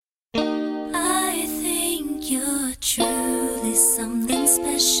You're truly something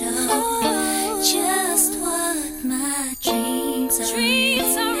special. Just what my dreams are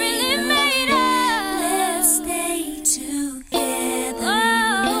really made of. Let's stay together,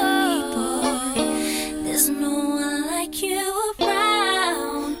 you and me, boy. There's no one like you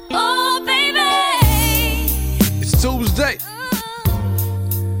around. Oh, baby. It's Tuesday,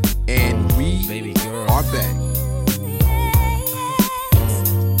 and we are back.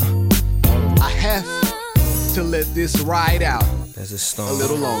 I have to let this ride out That's a storm. a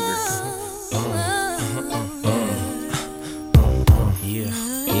little longer.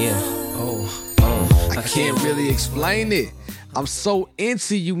 I can't really explain it. I'm so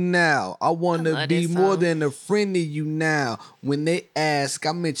into you now. I want to love be this more song. than a friend to you now. When they ask,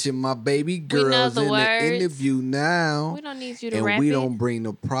 I mention my baby know girls the in words. the interview now. We don't need you to And rap we it. don't bring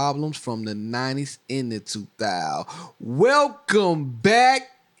the problems from the 90s into 2000. Welcome back,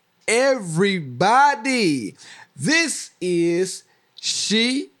 everybody. This is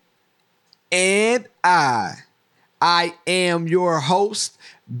She and I. I am your host,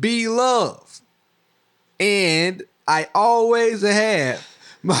 B Love. And I always have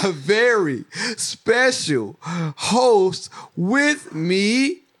my very special host with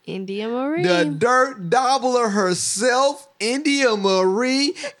me, India Marie. the dirt doubler herself, India Marie,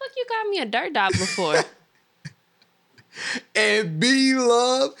 What the fuck you got me a dirt doubler for? and B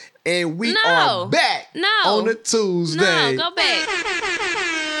Love, and we No. are back No. on a Tuesday. No, go back.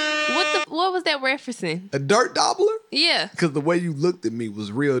 What was that referencing? A dirt doubler? Yeah. Because the way you looked at me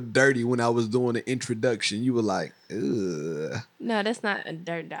was real dirty when I was doing the introduction. You were like, ugh. No, that's not a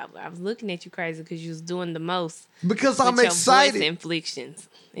dirt doubler. I was looking at you crazy because you was doing the most. Because I'm with excited. Your voice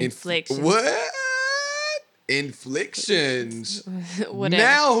inflections. What? Inflictions. Whatever.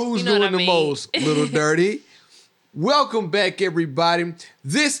 Now who's You know doing what I the mean. most, Little Dirty? Welcome back, everybody.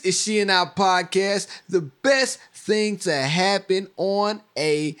 This is She and I Podcast, the best thing to happen on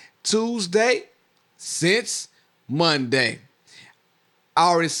a Tuesday since Monday. I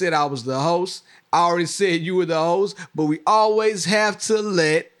already said I was the host. I already said you were the host, but we always have to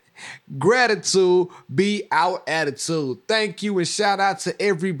let gratitude be our attitude. Thank you and shout out to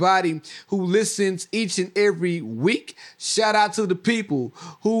everybody who listens each and every week. Shout out to the people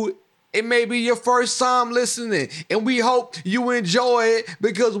who it may be your first time listening, and we hope you enjoy it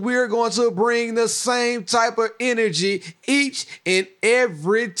because we're going to bring the same type of energy each and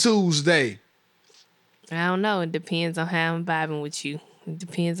every Tuesday. I don't know. It depends on how I'm vibing with you. It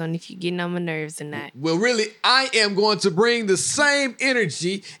depends on if you're getting on my nerves or not. Well, really, I am going to bring the same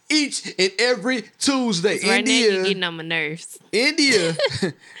energy each and every Tuesday. Right now, you're getting on my nerves. India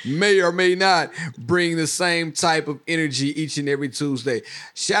may or may not bring the same type of energy each and every Tuesday.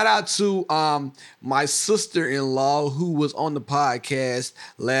 Shout out to my sister-in-law who was on the podcast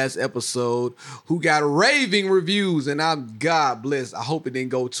last episode, who got raving reviews, and I'm God bless. I hope it didn't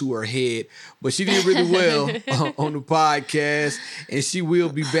go to her head, but she did really well on the podcast, and she will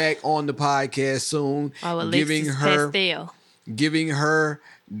be back on the podcast soon, giving her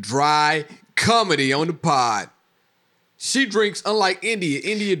dry comedy on the pod. She drinks unlike India.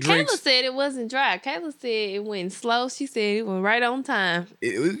 India drinks. Kayla said it wasn't dry. Kayla said it went slow. She said it went right on time.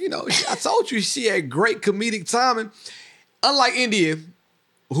 It was, I told you she had great comedic timing. Unlike India,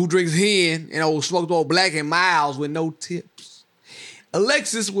 who drinks hen and smoked old Black and Miles with no tips,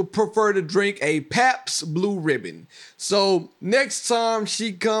 Alexis would prefer to drink a Pabst Blue Ribbon. So next time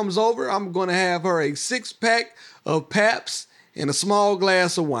she comes over, I'm going to have her a 6-pack of Pabst and a small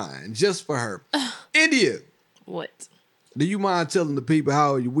glass of wine just for her. India. What? Do you mind telling the people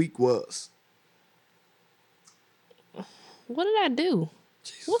how your week was? What did I do?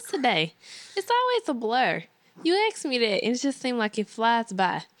 What's today? It's always a blur. You asked me that, and it just seemed like it flies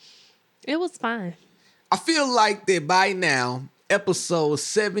by. It was fine. I feel like that by now, episode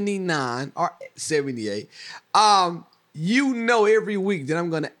 79 or 78, you know every week that I'm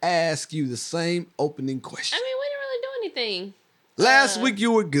going to ask you the same opening question. I mean, we didn't really do anything. Last week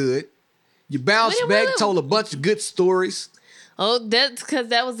you were good. You bounced We back, didn't told a bunch of good stories. Oh, that's because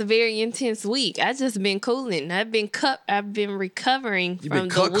that was a very intense week. I just been cooling. I've been recovering You've from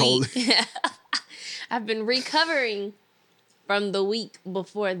been the week. I've been recovering from the week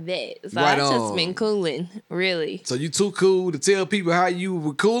before that. So Right I just on. been cooling, really. So you too cool to tell people how you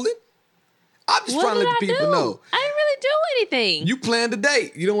were cooling? I'm just What trying to did let the I people do? know. I didn't really do anything. You planned a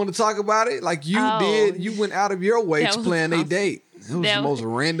date. You don't want to talk about it? Like you Oh. did. You went out of your way That to was plan a awesome. date. It was That the was- most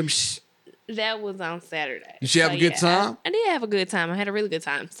random That was on Saturday. Did you have a good time? I did have a good time. I had a really good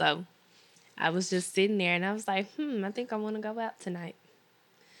time. So I was just sitting there and I was like, I think I want to go out tonight.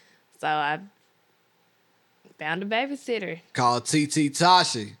 So I found a babysitter. Called TT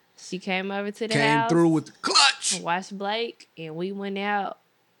Tashi. She came over to the Came house, through with the clutch. watched Blake, and we went out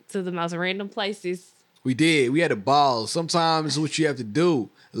to the most random places. We did. We had a ball. Sometimes it's what you have to do.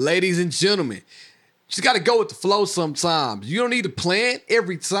 Ladies and gentlemen, you just got to go with the flow sometimes. You don't need to plan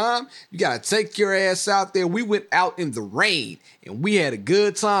every time. You got to take your ass out there. We went out in the rain, and we had a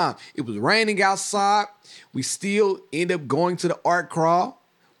good time. It was raining outside. We still end up going to the art crawl.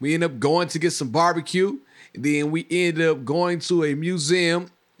 We end up going to get some barbecue. And then we ended up going to a museum,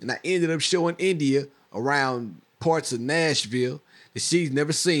 and I ended up showing India around parts of Nashville that she's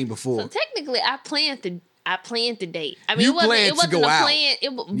never seen before. So technically, I planned the date. I mean, You it wasn't planned to go a out. plan.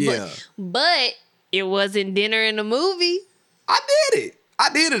 Yeah. But it wasn't dinner and a movie. I did it. I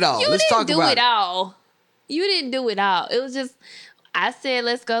did it all. You Let's didn't talk do about it all. You didn't do it all. It was just I said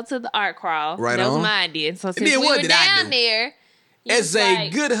let's go to the art crawl. Right that on. was my idea. So since then we what were did I down do? there, you As was a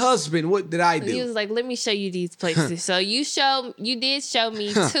like- good husband, what did I he do? was like, let me show you these places. So you did show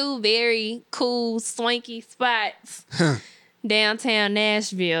me two very cool, swanky spots downtown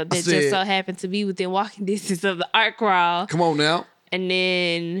Nashville that said- just so happened to be within walking distance of the art crawl. Come on now. And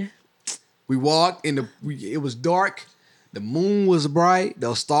then We walked and it was dark. The moon was bright.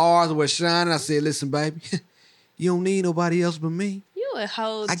 The stars were shining. I said, listen, baby, you don't need nobody else but me. you a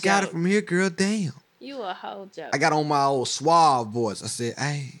whole I got it from here, girl. Damn. You a whole joke. I got on my old suave voice. I said,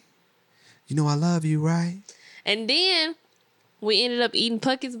 hey, you know I love you, right? And then we ended up eating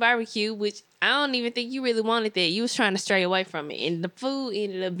Puckett's barbecue, which I don't even think you really wanted that. You was trying to stray away from it. And the food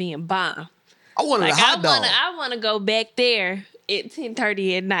ended up being bomb. I wanted Like a hot dog. I wanna go back there at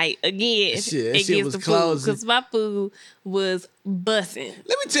 10:30 at night again. That shit and get was some closing. because my food was busting.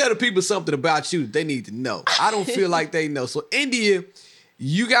 Let me tell the people something about you that they need to know. I don't feel like they know. So India,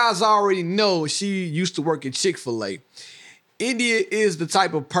 you guys already know she used to work at Chick-fil-A. India is the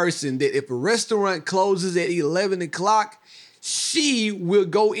type of person that if a restaurant closes at 11 o'clock, she will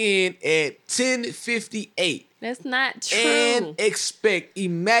go in at 10:58 That's not true. and expect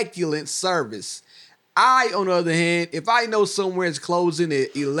immaculate service. I, on the other hand, if I know somewhere is closing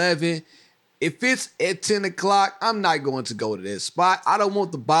at 11, if it's at 10 o'clock, I'm not going to go to that spot. I don't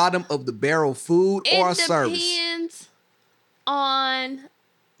want the bottom of the barrel food or it service. depends on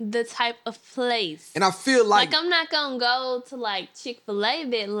the type of place. And I feel like, I'm not gonna go to like Chick-fil-A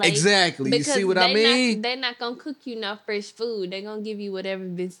that late. Exactly. You see because what I mean? They're not gonna cook you no fresh food. They're gonna give you whatever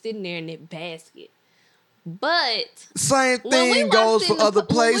been sitting there in that basket. But same when we thing walked goes in for the other When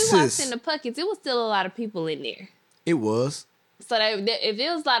we walked places. in the Puckett's, it was still a lot of people in there. It was. So if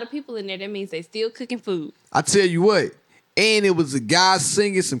there was a lot of people in there, that means they still cooking food. I tell you what, and it was a guy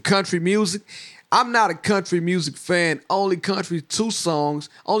singing some country music. I'm not a country music fan. Only two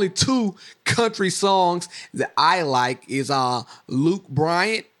country songs that I like is Luke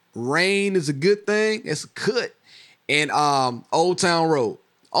Bryant. Rain is a good thing. It's a cut. And Old Town Road.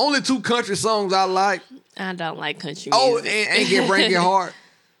 Only two country songs I like. I don't like country music. Oh, and Get Breaking Heart.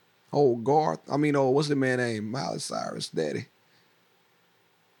 Oh, Garth. What's the man name? Miley Cyrus, daddy.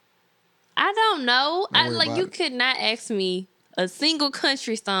 I don't know. Don't worry about You it. could not ask me a single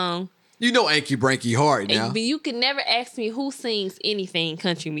country song. You know Anky Branky Heart now. But you could never ask me who sings anything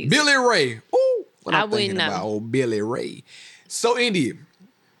country music. Billy Ray. Ooh, what I I'm wouldn't thinking know. about old Billy Ray. So, India.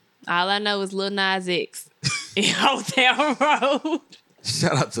 All I know is Lil Nas X in Hotel Road.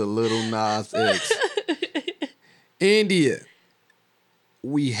 Shout out to Little Nas X. India.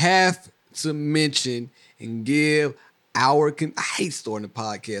 We have to mention and give I hate starting the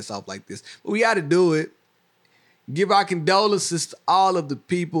podcast off like this, but we got to do it. Give our condolences to all of the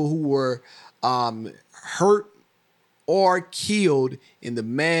people who were hurt or killed in the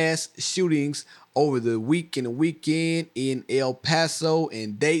mass shootings over the weekend in El Paso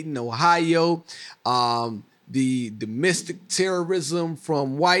and Dayton, Ohio. The domestic terrorism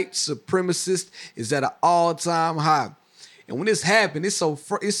from white supremacists is at an all-time high. And when this happened, it's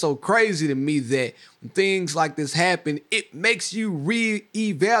so crazy to me that when things like this happen, it makes you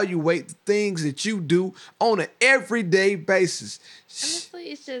reevaluate the things that you do on an everyday basis.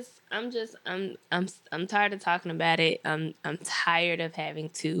 Honestly, it's just I'm tired of talking about it. I'm tired of having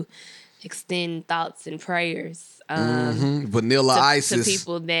to extend thoughts and prayers Vanilla to ISIS.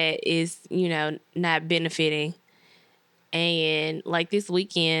 people that is, not benefiting. And like this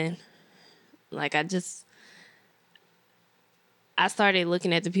weekend, like I started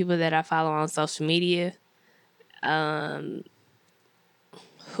looking at the people that I follow on social media,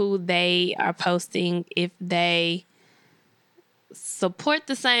 who they are posting, if they support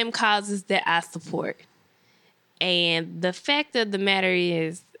the same causes that I support. And the fact of the matter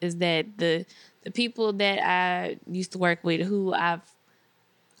is that the people that I used to work with, who I've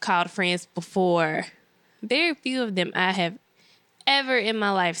called friends before, very few of them I have ever in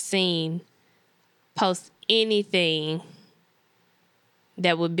my life seen post anything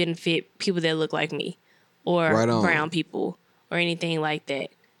that would benefit people that look like me or Right on. brown people or anything like that.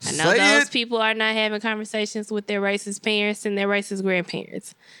 I know Say those it. people are not having conversations with their racist parents and their racist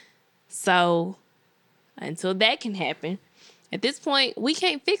grandparents. So until that can happen, at this point, we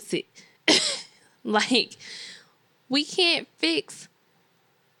can't fix it. Like, we can't fix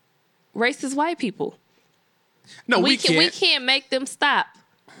racist white people. No, we can't. We can't make them stop.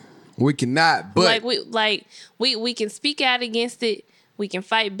 We cannot. But we can speak out against it. We can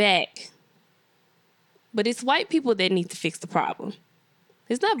fight back. But it's white people that need to fix the problem.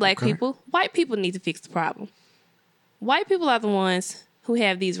 It's not black people. White people need to fix the problem. White people are the ones who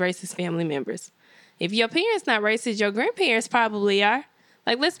have these racist family members. If your parents not racist, your grandparents probably are.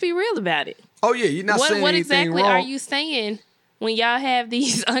 Like, let's be real about it. oh yeah, you're not saying What anything exactly wrong. are you saying when y'all have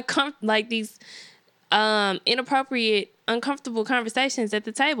these inappropriate, uncomfortable conversations at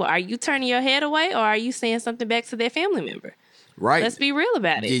the table? Are you turning your head away, or are you saying something back to their family member? Right. Let's be real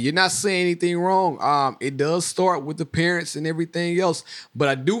about it. Yeah, you're not saying anything wrong. It does start with the parents and everything else, but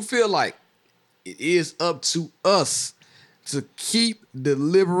I do feel like it is up to us to keep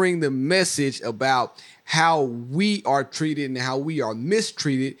delivering the message about how we are treated and how we are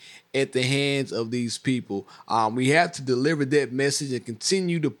mistreated at the hands of these people. We have to deliver that message and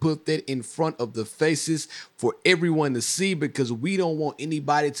continue to put that in front of the faces for everyone to see, because we don't want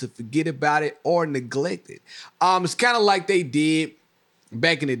anybody to forget about it or neglect it. It's kind of like they did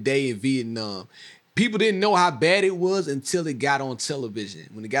back in the day in Vietnam. People didn't know how bad it was until it got on television.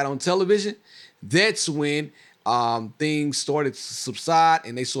 When it got on television, that's when things started to subside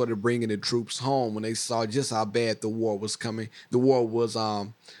and they started bringing the troops home when they saw just how bad the war was coming. The war was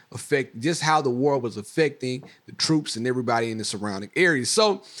just how the war was affecting the troops and everybody in the surrounding areas.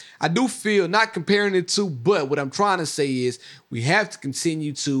 So I do feel, not comparing the two, but what I'm trying to say is we have to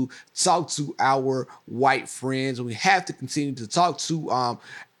continue to talk to our white friends, and we have to continue to talk to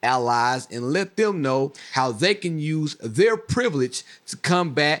allies and let them know how they can use their privilege to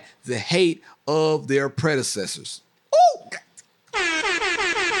combat the hate of their predecessors. Ooh.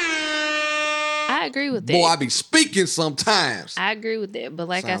 I agree with that. Boy, I be speaking sometimes. I agree with that. But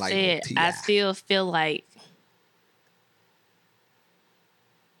like I Sound like said, T.I. I still feel like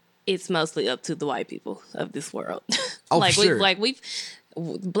it's mostly up to the white people of this world. Oh, like for sure.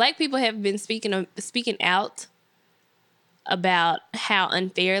 Black people have been speaking out about how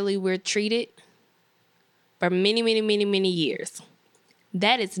unfairly we're treated for many, many, many, many years.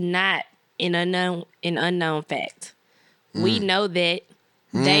 That is not an unknown fact. We know that.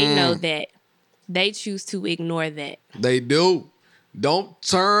 They know that. They choose to ignore that. They do. Don't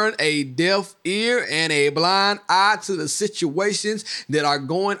turn a deaf ear and a blind eye to the situations that are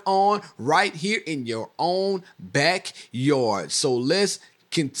going on right here in your own backyard. So let's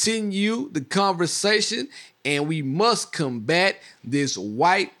continue the conversation, and we must combat this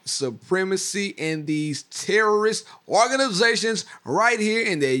white supremacy and these terrorist organizations right here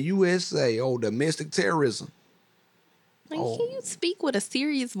in the USA. Oh, domestic terrorism. Like, can you speak with a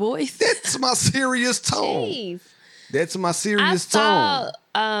serious voice? That's my serious tone. Jeez. That's my I serious saw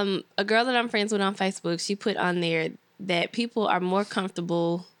tone. a girl that I'm friends with on Facebook. She put on there that people are more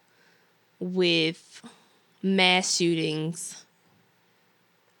comfortable with mass shootings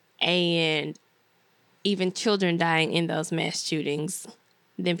and even children dying in those mass shootings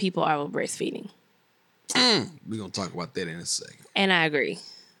than people are with breastfeeding. We're going to talk about that in a second. And I agree.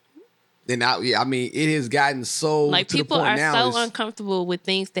 And I mean, it has gotten so Like, to the people point are now. so uncomfortable with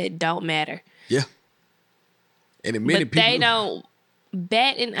things that don't matter. Yeah. And many But people, they don't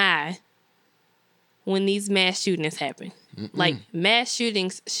bat an eye when these mass shootings happen. Like, mass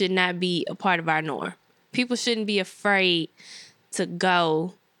shootings should not be a part of our norm. People shouldn't be afraid to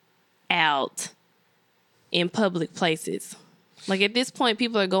go out in public places. Like, at this point,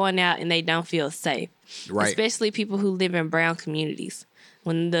 people are going out and they don't feel safe. Right. Especially people who live in brown communities.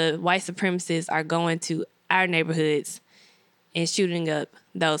 When the white supremacists are going to our neighborhoods and shooting up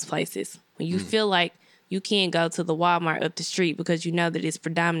those places. When you feel like you can't go to the Walmart up the street because you know that it's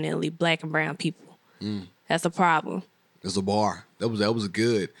predominantly black and brown people. That's a problem. There's a bar. That was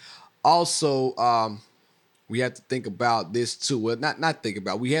good. Also, we have to think about this too. Well, not think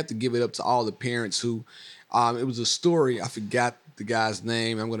about. We have to give it up to all the parents who. It was a story. I forgot the guy's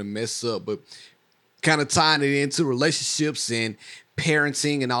name. I'm gonna mess up, but kind of tying it into relationships and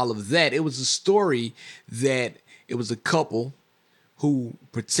parenting and all of that. It was a story that it was a couple who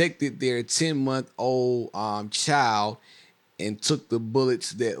protected their 10-month-old child and took the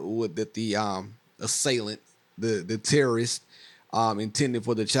bullets that the assailant, the terrorist, intended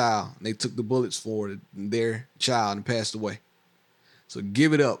for the child. They took the bullets for their child and passed away. So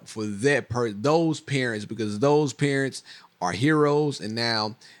give it up for those parents, because those parents are heroes, and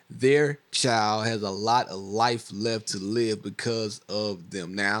now their child has a lot of life left to live because of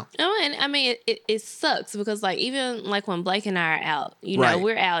them now. Oh, and I mean, it sucks because, like, even like when Blake and I are out, you know, Right.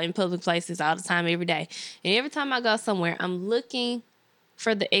 we're out in public places all the time, every day. And every time I go somewhere, I'm looking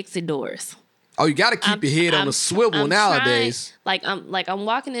for the exit doors. Oh, you got to keep your head on a swivel I'm nowadays. I'm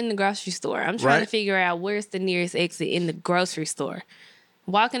walking in the grocery store. I'm trying Right. to figure out where's the nearest exit in the grocery store.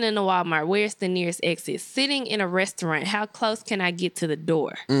 Walking in the Walmart, where's the nearest exit? Sitting in a restaurant, how close can I get to the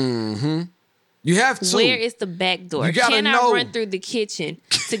door? You have to. Where is the back door? You gotta Can know. I run through the kitchen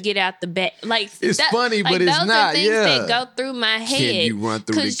to get out the back? Like, It's funny, but like, it's those not, are things yeah. that go through my head. you run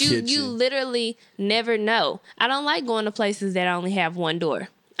through the you kitchen? literally never know. I don't like going to places that only have one door.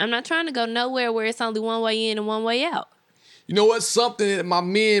 I'm not trying to go nowhere where it's only one way in and one way out. You know what? Something that my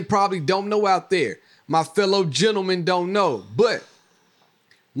men probably don't know out there. My fellow gentlemen don't know. But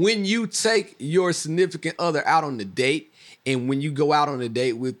when you take your significant other out on a date, and when you go out on a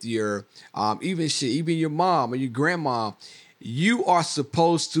date with your even your mom or your grandma, you are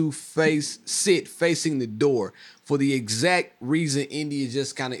supposed to sit facing the door for the exact reason India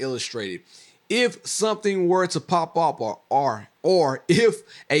just kind of illustrated. If something were to pop up, or if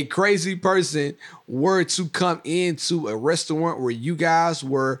a crazy person were to come into a restaurant where you guys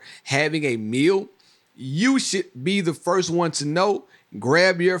were having a meal, you should be the first one to know.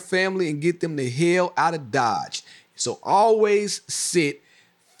 Grab your family and get them the hell out of Dodge. So always sit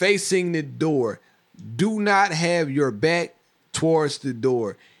facing the door. Do not have your back towards the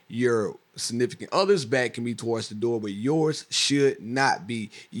door. Your significant other's back can be towards the door, but yours should not be.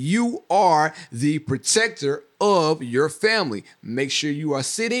 You are the protector of your family. Make sure you are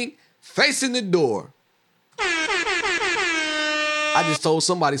sitting facing the door. I just told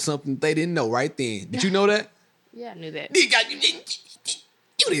somebody something they didn't know right then. Did you know that? Yeah, I knew that. You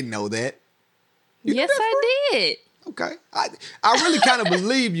didn't know that. You knew Yes, that for I did. Okay. I really kind of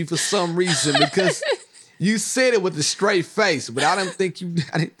believe you for some reason, because you said it with a straight face, but I didn't think you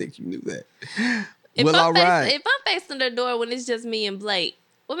knew that. All right. If I'm facing the door when it's just me and Blake,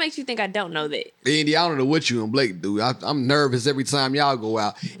 what makes you think I don't know that? Andy, I don't know what you and Blake do. I'm nervous every time y'all go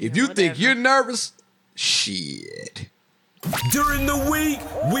out. If you think whatever. you're nervous, shit. During the week,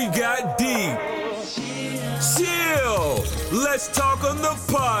 we got deep. Chill. Let's talk on the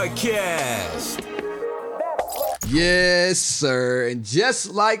podcast. Yes, sir. And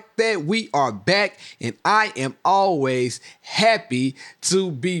just like that, we are back, and I am always happy to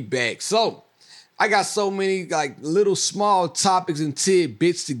be back. So, I got so many like little small topics and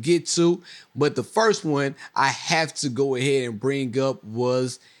tidbits to get to, but the first one I have to go ahead and bring up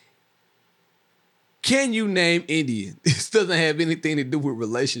was, can you name India? This doesn't have anything to do with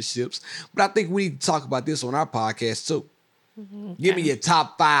relationships, but I think we need to talk about this on our podcast too. Give me your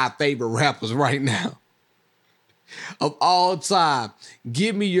top 5 favorite rappers right now. Of all time.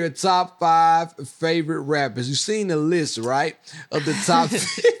 Give me your top 5 favorite rappers. You've seen the list, right? Of the top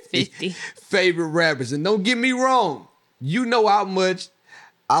 50 favorite rappers. And don't get me wrong. You know how much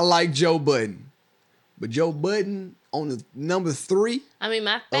I like Joe Budden. But Joe Budden on the number 3. I mean,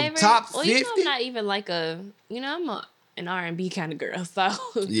 my favorite. top well, you know, 50? I'm not even like I'm an R&B kind of girl. So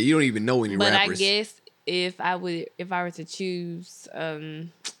Yeah, you don't even know any but rappers. I guess if I were to choose,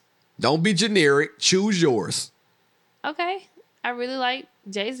 Don't be generic. Choose yours. okay, I really like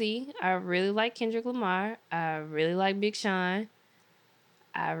Jay-Z. I really like Kendrick Lamar. I really like Big Sean.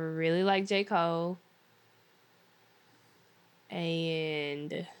 I really like J. Cole.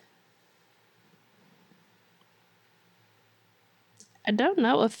 And I don't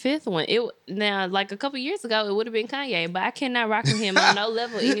know a fifth one. Now, like a couple years ago, it would have been Kanye, but I cannot rock with him on no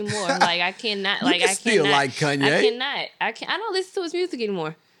level anymore. Like I cannot. You Like can I still cannot. like Kanye. I cannot. I don't listen to his music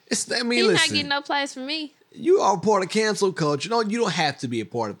anymore. He's He's listen. not getting no place from me. You are a part of cancel culture. No, you don't have to be a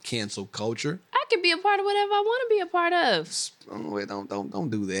part of cancel culture. I can be a part of whatever I want to be a part of. Wait, don't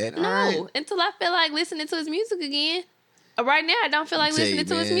do that. No, all right? until I feel like listening to his music again. Right now, I don't feel like Tell listening you,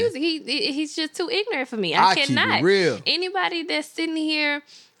 to his man. music. He's just too ignorant for me. I'll I keep it cannot. real. Anybody that's sitting here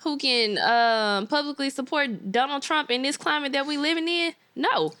who can publicly support Donald Trump in this climate that we living in,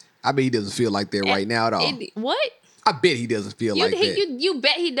 no. I bet he doesn't feel like that right now at all. What? I bet he doesn't feel like that. You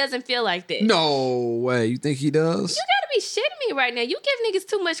bet he doesn't feel like that. No way. You think he does? You gotta be shitting me right now. You give niggas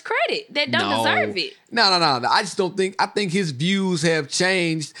too much credit that don't deserve it. No. I just don't think. I think his views have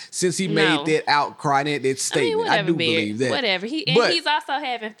changed since he No. made that outcry, that statement. I, whatever, do Beard. believe that. Whatever. But- He's also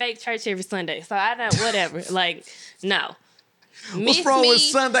having fake church every Sunday. So I don't. Whatever. Like no. What's wrong with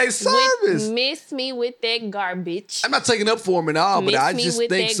Sunday service? Miss me with that garbage. I'm not taking up for him at all, but Miss I me just with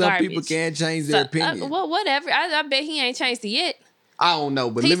think that some garbage. people can't change their opinion. Well, whatever. I bet he ain't changed it yet. I don't know,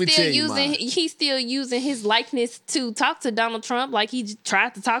 but let me tell you mine. He's still using his likeness to talk to Donald Trump, like he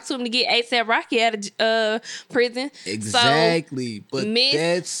tried to talk to him to get A$AP Rocky out of prison. Exactly, so, but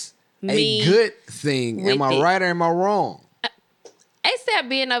that's a good thing. Am I right or am I wrong? A$AP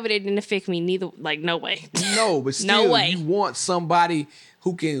being over there didn't affect me neither. Like, no way. No, but still, you want somebody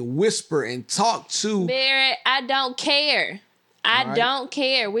who can whisper and talk to. Barrett, I don't care. I don't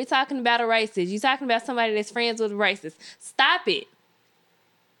care. We're talking about a racist. You're talking about somebody that's friends with a racist. Stop it.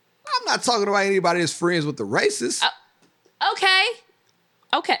 I'm not talking about anybody that's friends with the racist. Okay.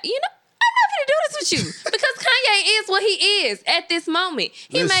 You know, I'm not going to do this with you because Kanye is what he is at this moment.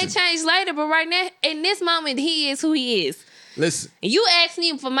 He may change later, but right now, in this moment, he is who he is. Listen. And you asked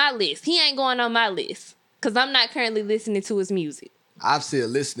him for my list. He ain't going on my list because I'm not currently listening to his music. I've said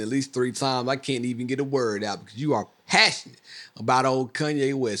listen at least 3 times. I can't even get a word out because you are passionate about old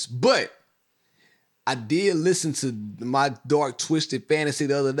Kanye West. But I did listen to my Dark Twisted Fantasy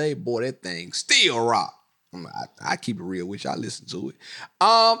the other day. Boy, that thing still rock. I keep it real with you. I listen to it.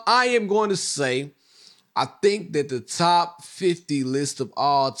 I am going to say, I think that the top 50 list of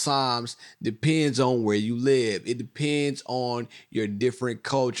all times depends on where you live. It depends on your different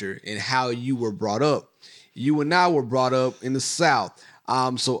culture and how you were brought up. You and I were brought up in the South.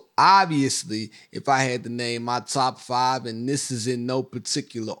 So obviously, if I had to name my top 5, and this is in no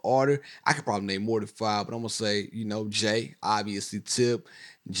particular order, I could probably name more than 5, but I'm going to say, Jay, obviously Tip,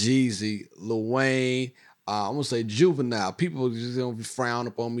 Jeezy, Lil Wayne, I'm going to say Juvenile. People just don't frown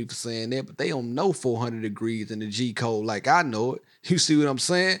upon me for saying that, but they don't know 400 Degrees in the G code like I know it. You see what I'm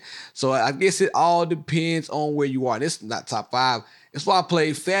saying? So I guess it all depends on where you are. This is not top 5. That's why I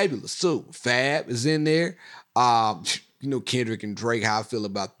played Fabulous too. Fab is in there. Kendrick and Drake, how I feel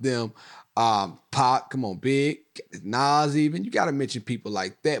about them. Pac, come on, Big, Nas even. You got to mention people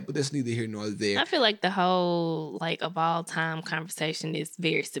like that, but that's neither here nor there. I feel like the whole, of all time conversation is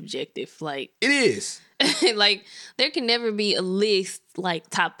very subjective. Like, it is. Like, there can never be a list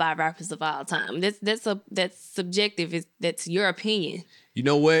top 5 rappers of all time. That's subjective. That's your opinion. You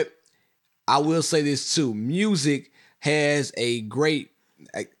know what? I will say this too. Music is a soundtrack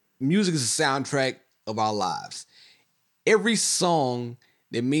of our lives. Every song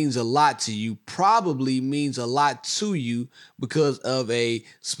that means a lot to you probably means a lot to you because of a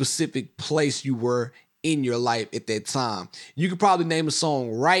specific place you were in your life at that time. You could probably name a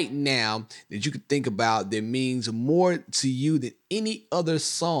song right now that you could think about that means more to you than any other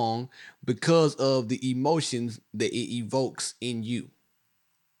song because of the emotions that it evokes in you.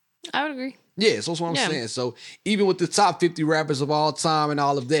 I would agree. Yeah, so that's what I'm saying. So even with the top 50 rappers of all time and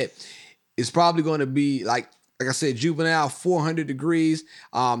all of that, it's probably going to be like I said, Juvenile, 400 Degrees,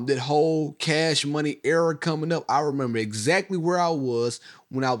 that whole Cash Money era coming up. I remember exactly where I was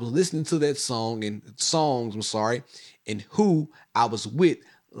when I was listening to that song and and who I was with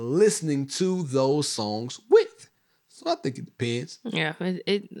listening to those songs with. So I think it depends. Yeah,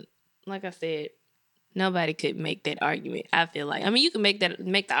 it like I said, nobody could make that argument. I feel like, you can make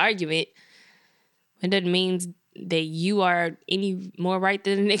the argument. It doesn't mean that you are any more right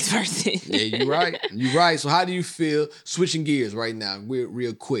than the next person. Yeah, you're right. You're right. So how do you feel, switching gears right now,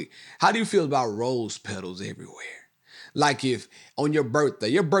 real quick, how do you feel about rose petals everywhere? Like if on your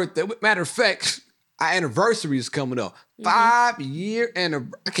birthday, matter of fact, our anniversary is coming up. 5-year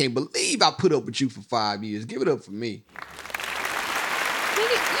anniversary. I can't believe I put up with you for 5 years. Give it up for me.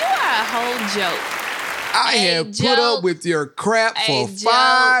 Nigga, you are a whole joke. I have put up with your crap for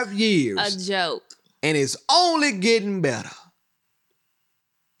 5 years. A joke. And it's only getting better.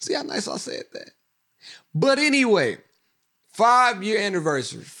 See how nice I said that? But anyway, 5-year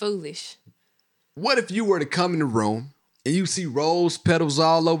anniversary. Foolish. What if you were to come in the room and you see rose petals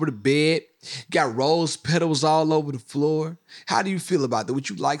all over the bed? You got rose petals all over the floor. How do you feel about that? Would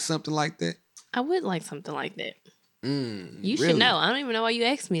you like something like that? I would like something like that. You really? should know. I don't even know why you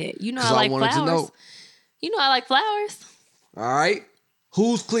asked me that. You know I like flowers. To know. You know I like flowers. All right.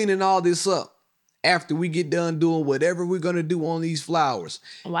 Who's cleaning all this up after we get done doing whatever we're going to do on these flowers?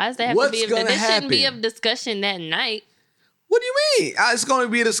 Why does that have to be? This shouldn't be a discussion that night. What do you mean? It's going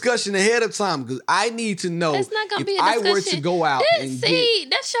to be a discussion ahead of time because I need to know if I were to go out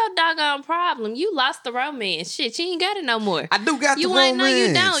that's your doggone problem. You lost the romance. Shit, you ain't got it no more. I do got the romance. No,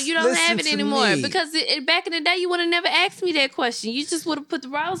 you don't. You don't have it anymore. Because back in the day, you would have never asked me that question. You just would have put the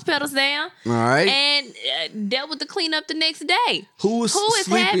rose petals down. All right. And dealt with the cleanup the next day. Who is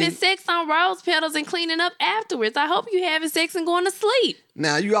having sex on rose petals and cleaning up afterwards? I hope you having sex and going to sleep.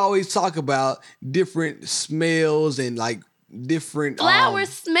 Now, you always talk about different smells and different flowers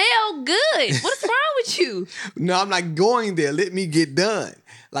smell good. What's wrong with you? No, I'm not going there. Let me get done.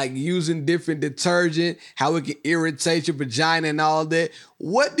 like using different detergent, how it can irritate your vagina and all that.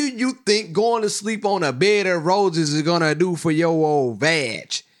 What do you think going to sleep on a bed of roses is gonna do for your old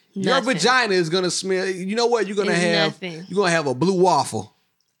vag? Your Nothing. vagina is gonna smell. You know what? You're gonna It's have. nothing. You're gonna have a blue waffle.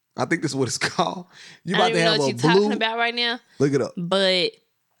 I think that's what it's called. You I about don't to even know have what a you're blue. talking about right now, Look it up. but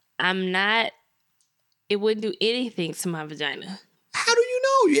I'm not. It wouldn't do anything to my vagina How do you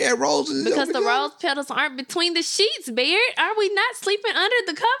know? You had roses in your because the vagina? rose petals aren't between the sheets, Beard. Are we not sleeping under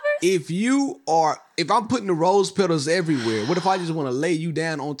the covers? If I'm putting the rose petals everywhere, what if I just want to lay you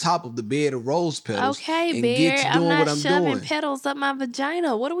down on top of the bed of rose petals? Okay, and Beard. get to I'm doing not what I'm shoving doing? petals up my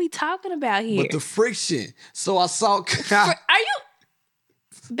vagina. What are we talking about here? But the friction. So I saw. Are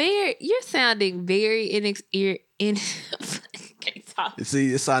you, Beard? You're sounding very can't talk. See,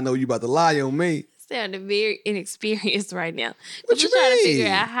 this how I know you about to lie on me. Sounding very inexperienced right now. What I'm you trying to mean? figure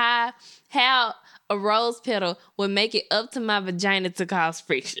out how a rose petal would make it up to my vagina to cause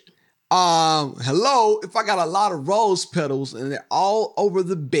friction. Hello, if I got a lot of rose petals and they're all over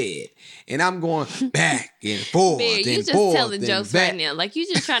the bed and I'm going back and forth Beard, you and just forth telling and jokes back. right now. Like you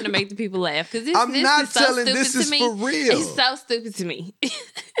just trying to make the people laugh. Because I'm this not is so telling- stupid this to is me. for real. It's so stupid to me.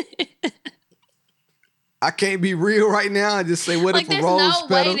 I can't be real right now and just say what Like if a there's rose no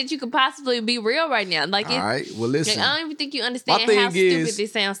petal. way that you could possibly be real right now. Like All right, well like, listen. I don't even think you understand thing how stupid is-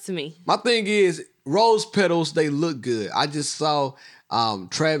 this sounds to me. My thing is rose petals, they look good. I just saw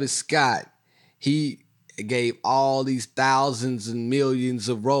Travis Scott. He gave all these thousands and millions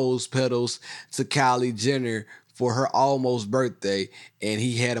of rose petals to Kylie Jenner for her almost birthday, and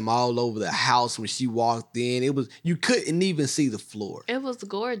he had them all over the house when she walked in. It was, you couldn't even see the floor. It was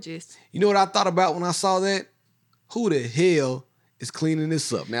gorgeous. You know what I thought about when I saw that? Who the hell is cleaning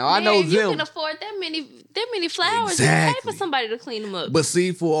this up? Now I know Man, you them. can afford that many flowers. You Exactly. pay for somebody to clean them up. But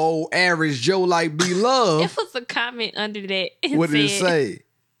see, for old average Joe like B Love, It was a comment under that. It what did it said- say?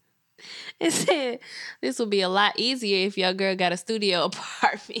 It said, this would be a lot easier if your girl got a studio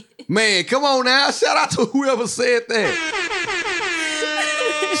apartment. Man, come on now. Shout out to whoever said that.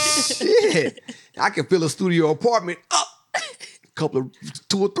 Shit. I can fill a studio apartment up. Couple of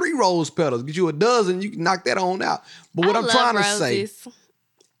 2 or 3 rose petals. Get you a dozen, you can knock that on out. But what I I'm love trying to say, roses.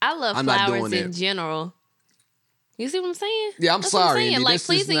 I love I'm not flowers doing in that. general. You see what I'm saying? Yeah, I'm That's what sorry, saying. Indy. Like This is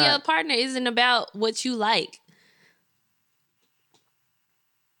pleasing your not- partner isn't about what you like.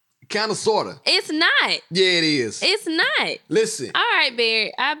 kind of, sort of. It's not. Yeah, it is. It's not. Listen, All right,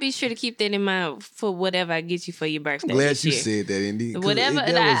 Barry. I'll be sure to keep that in mind for whatever I get you for your birthday. glad this you year. said that, Indy. 'Cause Whatever, that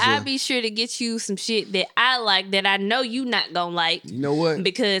and was I'll be sure to get you some shit that I like that I know you not gonna like you know what?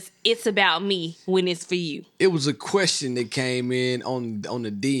 because it's about me when it's for you. It was a question that came in on the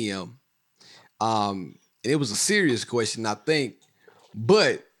DM. And it was a serious question, I think.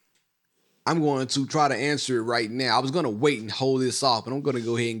 But I'm going to try to answer it right now. I was going to wait and hold this off, but I'm going to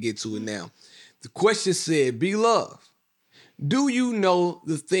go ahead and get to it now. The question said, Be Love, do you know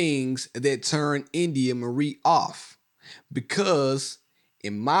the things that turn India Marie off? Because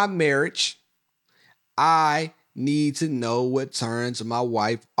in my marriage, I need to know what turns my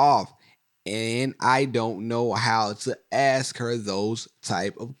wife off. And I don't know how to ask her those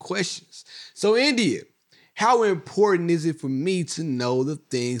type of questions. So, India, how important is it for me to know the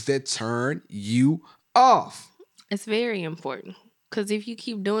things that turn you off? It's very important because if you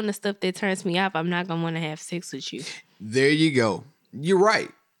keep doing the stuff that turns me off, I'm not gonna want to have sex with you. There you go. You're right.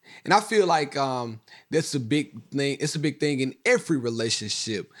 And I feel like that's a big thing. It's a big thing in every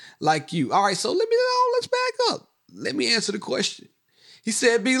relationship like you. All right, so let's back up. Let me answer the question. He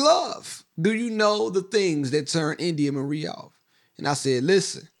said, Be Love, do you know the things that turn India Marie off? And I said,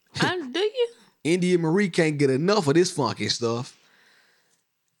 listen, Do you? India Marie can't get enough of this funky stuff.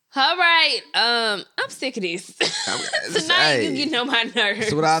 All right. I'm sick of this. Tonight Hey. you getting on my nerves.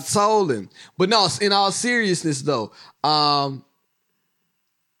 That's what I told him. But no, in all seriousness though,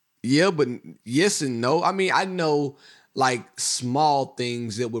 yeah, but yes and no. I mean, I know like small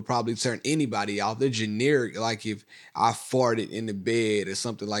things that would probably turn anybody off. They're generic. Like if I farted in the bed or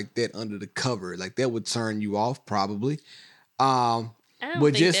something like that under the cover, like that would turn you off probably. I don't but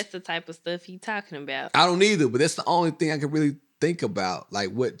think just- that's the type of stuff he's talking about. I don't either, but that's the only thing I can really think about. Like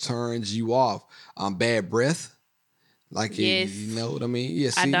what turns you off? Bad breath. Like Yes. you know what I mean? Yeah,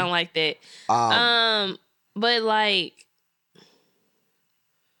 I see? don't like that. But like,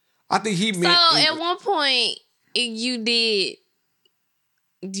 I think he so meant at one point you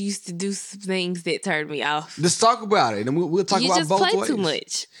used to do some things that turned me off. Let's talk about it, and we'll talk You about just both play ways. too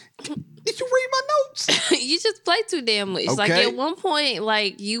much. Did you read my notes? You just play too damn much. Like Okay. at one point,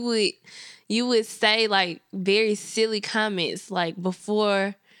 like you would say like very silly comments like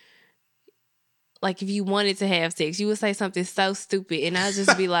before like if you wanted to have sex, you would say something so stupid, and I'd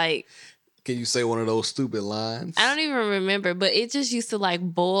just be like, Can you say one of those stupid lines? I don't even remember, but it just used to like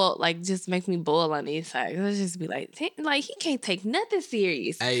boil, like just make me boil on the inside. I'd just be like he can't take nothing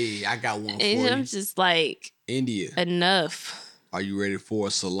serious. Hey, I got one for And you. I'm just like, India, enough. are you ready for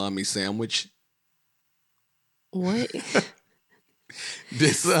a salami sandwich? What?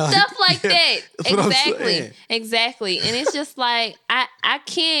 This Stuff like that. that's what I'm saying. Exactly. And it's just like I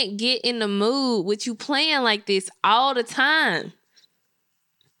can't get in the mood with you playing like this all the time.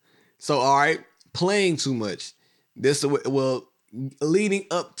 So, all right, playing too much. Leading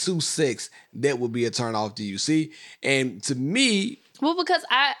up to sex, that would be a turn off to you. See, and to me, Well, because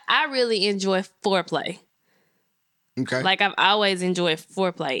I really enjoy foreplay. okay, Like I've always enjoyed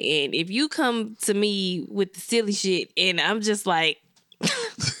foreplay, and if you come to me with the silly shit, and I'm just like,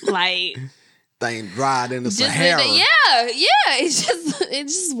 like thing dried in the just Sahara. it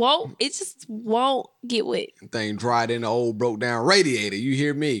just won't get wet. Thing dried in the old broke down radiator. You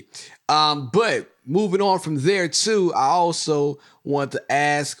hear me? But moving on from there too, I also wanted to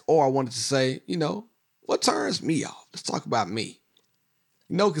ask, or I wanted to say, what turns me off? Let's talk about me.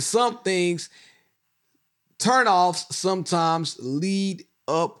 Because some things, turn-offs sometimes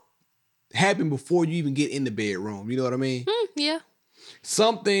happen before you even get in the bedroom. You know what I mean? Yeah.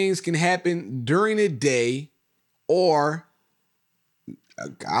 Some things can happen during the day, or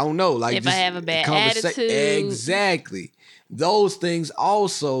I don't know, like If I have a bad attitude. Exactly. Those things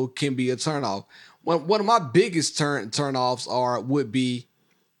also can be a turnoff. One of my biggest turnoffs would be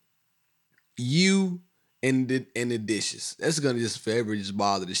you and the dishes. That's gonna just forever just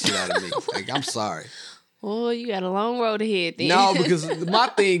bother the shit out of me. Like, I'm sorry. Oh, you got a long road ahead then. No, because my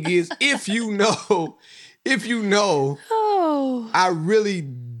thing is, if you know, Oh. I really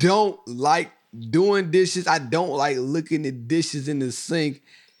don't like doing dishes. I don't like looking at dishes in the sink.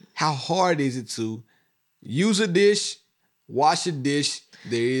 How hard is it to use a dish, wash a dish?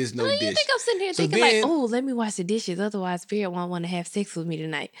 There is no You dish. think I'm sitting here So thinking then- like, oh, let me wash the dishes. Otherwise, Beard won't want to have sex with me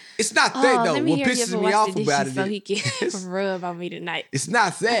tonight. It's not Oh, that though. let me What hear you pisses ever me wash off the about dishes it so he can is rub on me tonight. it's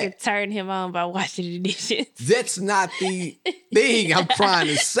not I can that. turn him on by washing the dishes. That's not the thing I'm trying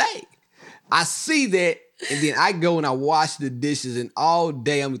to say. I see that, and then I go and I wash the dishes, and all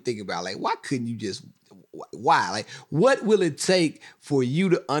day I'm thinking about, like, why couldn't you just? Why? Like, what will it take for you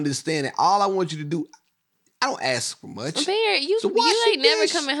to understand that all I want you to do? I don't ask for much. Beard, you So wash ain't your never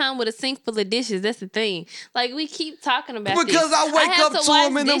dish. coming home with a sink full of dishes. That's the thing. Like, we keep talking about Because this. I wake have up to wash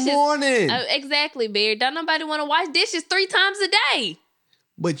them in the dishes. morning. Exactly, Beard. Don't nobody want to wash dishes 3 times a day.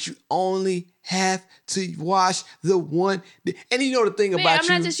 But you only have to wash the one. And you know the thing Beard, about I'm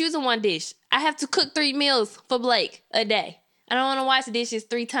not just using one dish. I have to cook 3 meals for Blake a day. I don't want to wash the dishes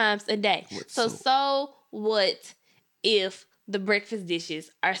 3 times a day. So what if the breakfast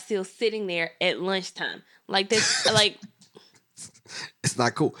dishes are still sitting there at lunchtime? Like this, like, it's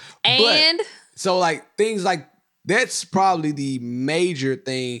not cool. and But, so like things like that's probably the major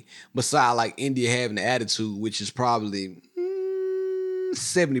thing beside like India having the attitude, which is probably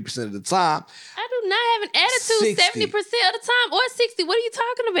 70% of the time. I do not have an attitude 60. 70% of the time or 60. What are you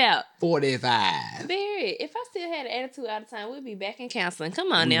talking about? 45. Barry, if I still had an attitude all the time, we'd be back in counseling.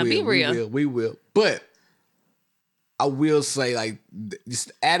 Come on We now, will, be real. We will. But I will say, like,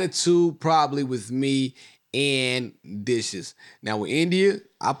 this attitude probably with me and dishes. Now, with India,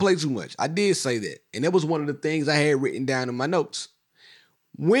 I play too much. I did say that. And that was one of the things I had written down in my notes.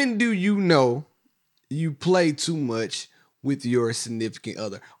 When do you know you play too much with your significant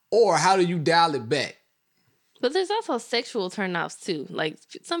other? Or how do you dial it back? But there's also sexual turnoffs too. Like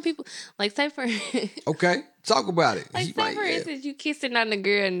some people, like say for Okay, talk about it. like You say like, for yeah. instance, you kissing on the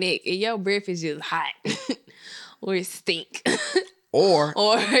girl neck and your breath is just hot, or it stink, Or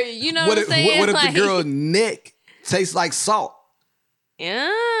or you know what I'm saying? what if Like, the girl's neck tastes like salt?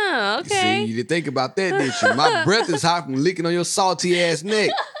 Yeah, You see, okay. you didn't think about that, did you? My breath is hot from licking on your salty ass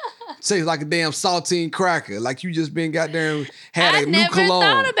neck. Tastes like a damn saltine cracker. Like you just been goddamn had I a new never cologne.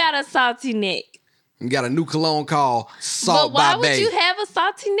 thought about a salty neck. You got a new cologne called Salt But why by would Bay. you have a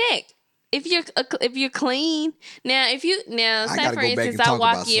salty neck? If you're clean, now say gotta for go back instance, and I talk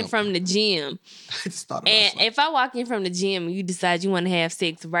walk about in something. from the gym, I just thought about and something. if I walk in from the gym and you decide you want to have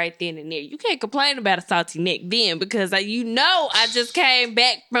sex right then and there, you can't complain about a salty neck then because I just came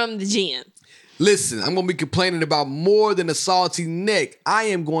back from the gym. Listen, I'm going to be complaining about more than a salty neck. I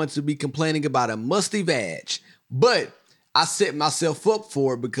am going to be complaining about a musty vag. But I set myself up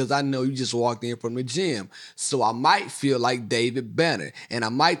for it because I know you just walked in from the gym. So I might feel like David Banner. And I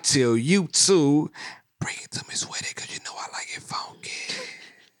might tell you to bring it to me sweaty because you know I like it funky.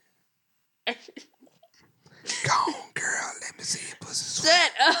 Go on, girl. Let me see your pussy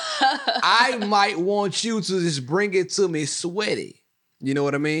sweat. Shut up. I might want you to just bring it to me sweaty. You know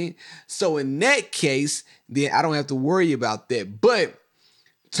what I mean? So in that case, then I don't have to worry about that. But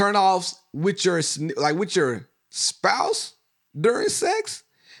turn offs with your spouse during sex,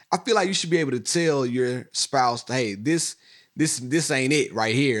 I feel like you should be able to tell your spouse, hey, this ain't it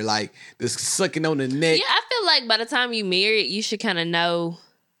right here. Like this sucking on the neck. Yeah, I feel like by the time you married, you should kind of know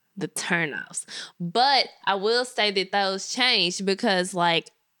the turnoffs. But I will say that those changed because like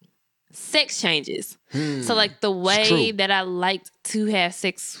sex changes. So like the way that I liked to have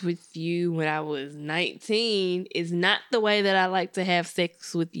sex with you when I was 19 is not the way that I like to have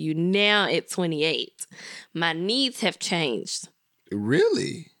sex with you now at 28. My needs have changed.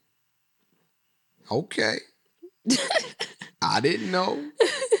 Really? Okay. I didn't know.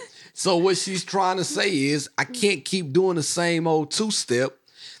 So what she's trying to say is I can't keep doing the same old two-step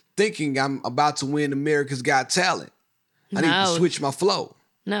thinking I'm about to win America's Got Talent. I need to switch my flow.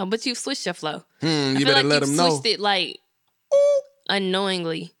 No, but you've switched your flow. You better let them know. Switched it like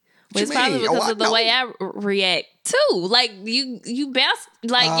unknowingly. But it's you probably mean? because Oh, of the I way I react too. Like you bounce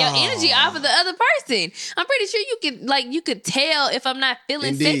like your energy off of the other person. I'm pretty sure you could tell if I'm not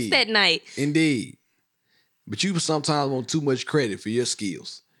feeling sex that night. Indeed. But you sometimes want too much credit for your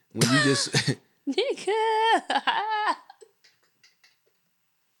skills. When you just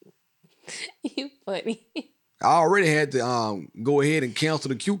You funny. I already had to go ahead and cancel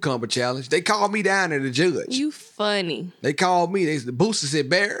the cucumber challenge. They called me down there to judge. You funny. They called me. The booster said,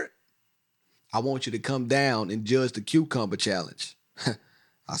 Barrett, I want you to come down and judge the cucumber challenge.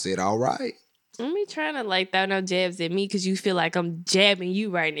 I said, all right. I'm be trying to like throw no jabs at me because you feel like I'm jabbing you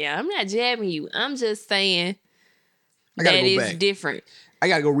right now. I'm not jabbing you. I'm just saying that it's different. I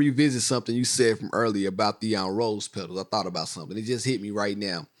got to go revisit something you said from earlier about the rose petals. I thought about something. It just hit me right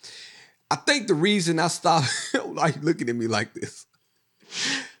now. I think the reason I stopped, like looking at me like this,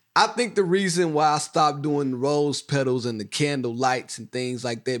 I think the reason why I stopped doing the rose petals and the candle lights and things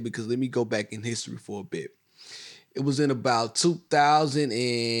like that, because let me go back in history for a bit. It was in about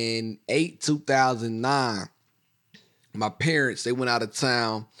 2008, 2009. My parents, they went out of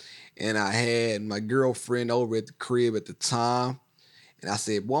town and I had my girlfriend over at the crib at the time. And I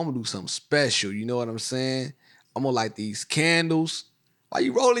said, boy, I'm going to do something special. You know what I'm saying? I'm going to light these candles. Why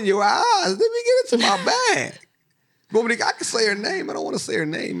you rolling your eyes? Let me get into my bag. I can say her name. I don't want to say her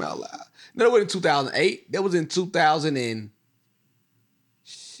name out loud. No, that wasn't in 2008. That was in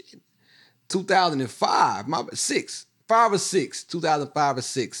 2005. 5 or 6. 2005 or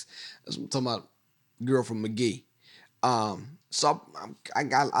 6. That's what I'm talking about. Girl from McGee. So I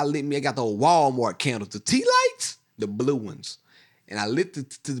got the Walmart candles, the tea lights, the blue ones. And I lit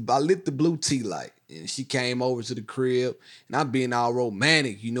the blue tea light. And she came over to the crib. And I'm being all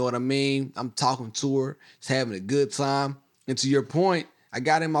romantic. You know what I mean? I'm talking to her. Just having a good time. And to your point, I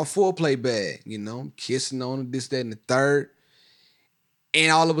got in my foreplay bag. You know, kissing on her, this, that, and the third.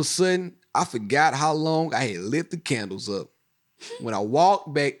 And all of a sudden, I forgot how long I had lit the candles up. When I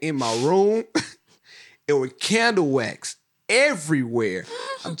walked back in my room, it was candle wax everywhere.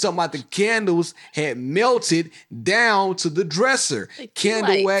 I'm talking about the candles had melted down to the dresser.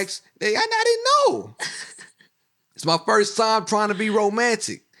 Candle wax. I didn't know. It's my first time trying to be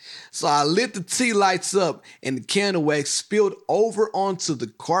romantic. So I lit the tea lights up and the candle wax spilled over onto the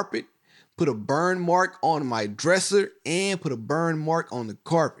carpet, put a burn mark on my dresser, and put a burn mark on the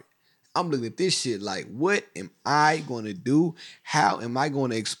carpet. I'm looking at this shit like, what am I going to do? How am I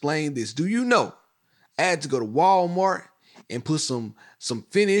going to explain this? Do you know? I had to go to Walmart and put some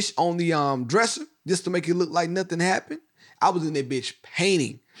finish on the dresser just to make it look like nothing happened. I was in that bitch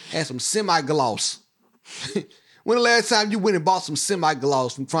painting. Had some semi-gloss. When the last time you went and bought some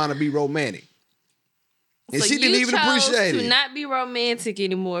semi-gloss from trying to be romantic? And so she didn't even appreciate it. To not be romantic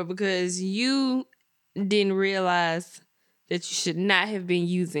anymore because you didn't realize that you should not have been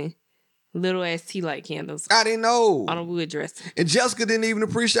using little ass tea light candles. I didn't know. On a wood dresser. And Jessica didn't even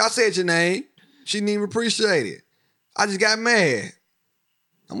appreciate. I said your name. She didn't even appreciate it. I just got mad.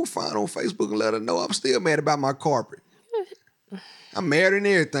 I'm going to find her on Facebook and let her know I'm still mad about my carpet. I'm married and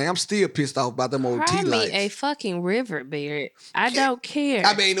everything. I'm still pissed off about them old tea lights. Cry me a fucking river, Barrett. I don't care.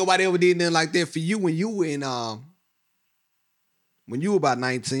 I mean, ain't nobody ever did nothing like that for you when you were in, when you were about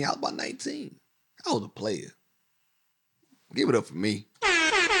 19. I was about 19. I was a player. Give it up for me.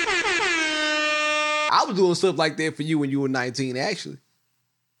 I was doing stuff like that for you when you were 19, actually.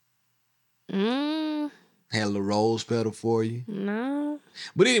 Had a little rose petal for you. No.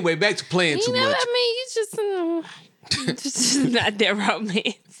 But anyway, back to playing too much. I mean, you just not that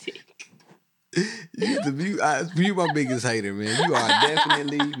romantic. You my biggest hater, man. You are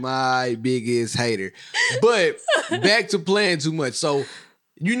definitely my biggest hater. But back to playing too much. So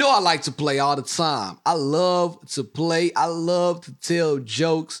You know I like to play all the time. I love to play. I love to tell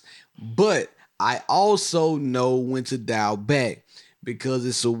jokes, but I also know when to dial back because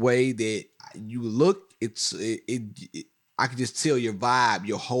it's a way that you look. I can just tell your vibe,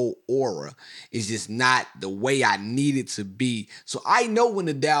 your whole aura is just not the way I need it to be. So I know when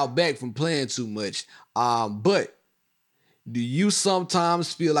to dial back from playing too much. But do you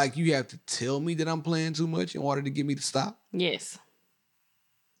sometimes feel like you have to tell me that I'm playing too much in order to get me to stop? Yes.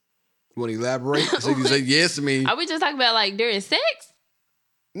 You want to elaborate? So you say yes. I mean, Are we just talking about like during sex?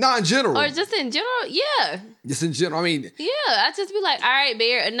 not in general. Or just in general? Yeah. Just in general. I mean, Yeah. I just be like, all right,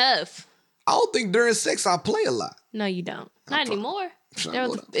 Bear, enough. I don't think during sex I play a lot. No, you don't. Not anymore.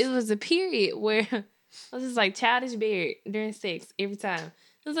 trying to It was a period where I was just like childish Bear during sex every time.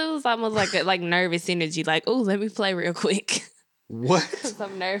 So it was almost like nervous energy. Like, oh, let me play real quick. What? Because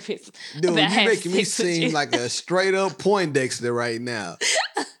I'm nervous. Dude, you about having making me sex with seem you. like a straight up Poindexter right now.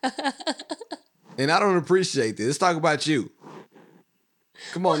 And I don't appreciate this. Let's talk about you.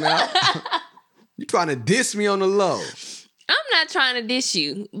 Come on now. You trying to diss me on the low. I'm not trying to dish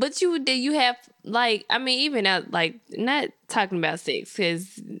you, but you have like, I mean, even out like not talking about sex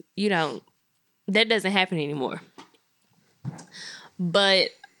because that doesn't happen anymore. But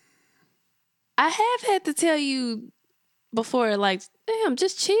I have had to tell you before, like, damn,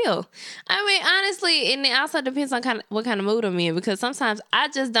 just chill. I mean, honestly, and it also depends on what kind of mood I'm in because sometimes I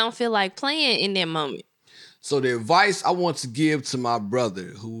just don't feel like playing in that moment. So the advice I want to give to my brother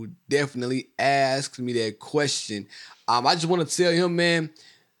who definitely asked me that question, I just want to tell him, man,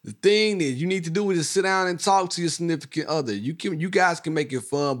 the thing that you need to do is just sit down and talk to your significant other. You guys can make it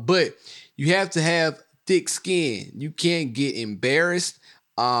fun, but you have to have thick skin. You can't get embarrassed.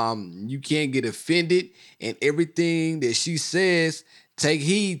 You can't get offended, and everything that she says, take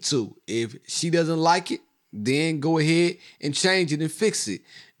heed to. If she doesn't like it, then go ahead and change it and fix it.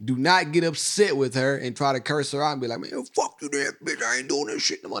 Do not get upset with her and try to curse her out and be like, man, fuck you, that bitch. I ain't doing that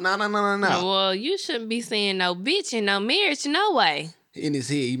shit no more. No. Well, you shouldn't be saying no bitch in no marriage, no way. In his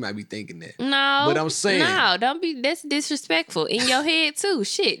head, he might be thinking that. No. But I'm saying. No, don't be, that's disrespectful. In your head, too.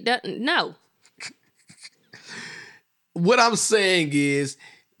 Shit, no. What I'm saying is,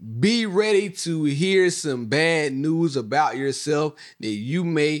 be ready to hear some bad news about yourself that you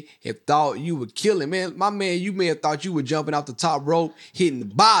may have thought you were killing. Man, my man, you may have thought you were jumping off the top rope, hitting the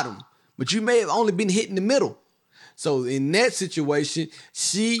bottom, but you may have only been hitting the middle. So in that situation,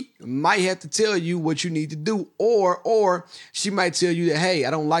 she might have to tell you what you need to do, or she might tell you that, hey, I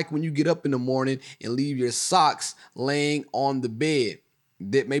don't like when you get up in the morning and leave your socks laying on the bed.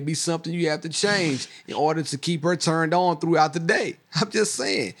 That may be something you have to change in order to keep her turned on throughout the day. I'm just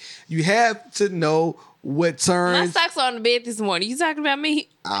saying, you have to know what turns. My socks are on the bed this morning. You talking about me?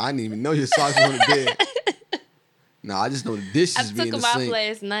 I didn't even know your socks were on the bed. No, I just know the dishes I be took in the them off sink.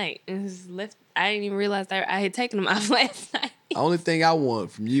 last night and just left. I didn't even realize I had taken them off last night. The only thing I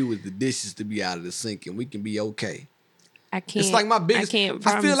want from you is the dishes to be out of the sink, and we can be okay. I can't. It's like my biggest. I can't I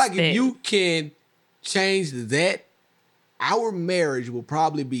feel promise like that. if you can change that, our marriage will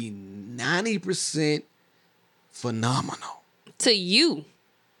probably be 90% phenomenal. To you.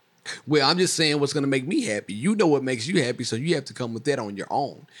 Well, I'm just saying what's going to make me happy. You know what makes you happy, so you have to come with that on your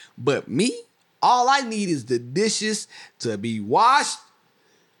own. But me, all I need is the dishes to be washed,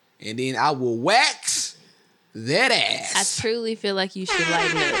 and then I will wax that I ass. truly feel like you should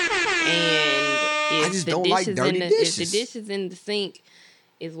lighten up. And if just the don't dishes like dirty if the dishes. dishes in the sink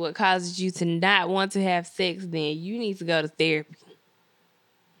is what causes you to not want to have sex, then you need to go to therapy.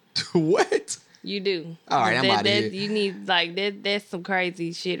 What? You do. All right, I'm outta here. You need like that. That's some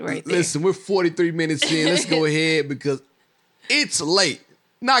crazy shit right there. Listen, we're 43 minutes in. Let's go ahead because it's late.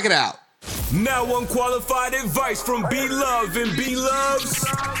 Knock it out. Now unqualified advice from B Love and B Love's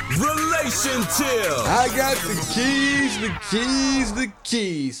Relation Tip. I got the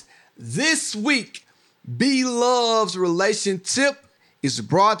keys. This week, B Love's Relation Tip is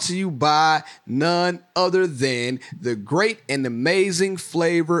brought to you by none other than the great and amazing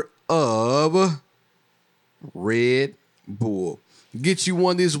flavor of Red Bull. Get you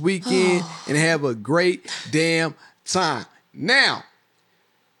one this weekend and have a great damn time. Now,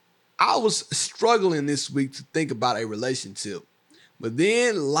 I was struggling this week to think about a relationship, but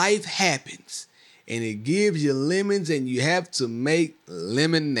then life happens and it gives you lemons and you have to make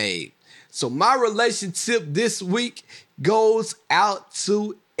lemonade. So my relationship this week goes out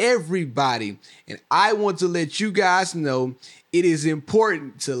to everybody, and I want to let you guys know it is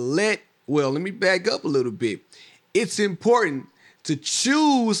important to let me back up a little bit. It's important to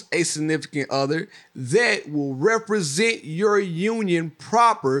choose a significant other that will represent your union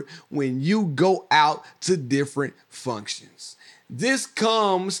proper when you go out to different functions. This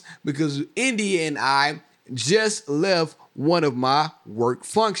comes because India and I just left one of my work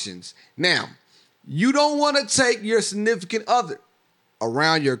functions. Now, you don't want to take your significant other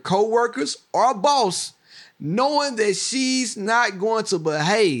around your coworkers or boss knowing that she's not going to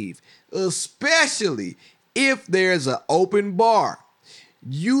behave, especially if there's an open bar.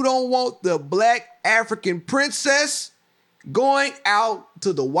 You don't want the black African princess going out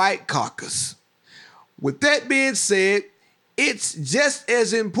to the white caucus. With that being said, it's just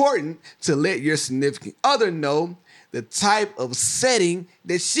as important to let your significant other know the type of setting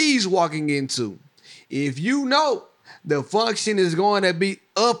that she's walking into. If you know the function is going to be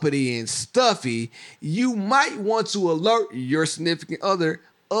uppity and stuffy, you might want to alert your significant other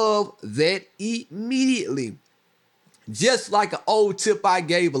of that immediately. Just like an old tip I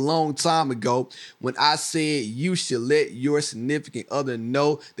gave a long time ago when I said you should let your significant other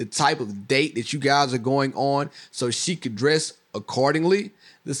know the type of date that you guys are going on so she could dress accordingly.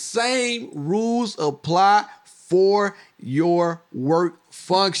 The same rules apply for your work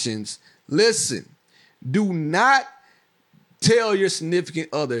functions. Listen, do not tell your significant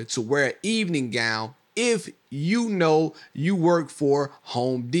other to wear an evening gown if you know you work for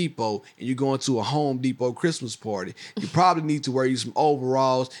Home Depot and you're going to a Home Depot Christmas party. You probably need to wear you some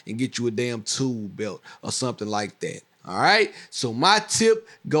overalls and get you a damn tool belt or something like that. All right? So my tip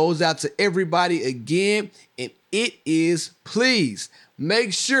goes out to everybody again, and it is please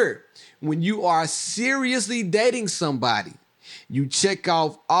make sure when you are seriously dating somebody, you check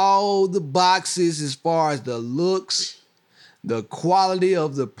off all the boxes as far as the looks, the quality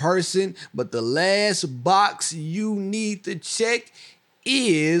of the person, but the last box you need to check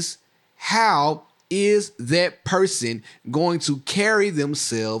is how is that person going to carry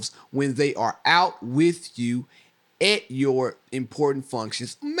themselves when they are out with you at your important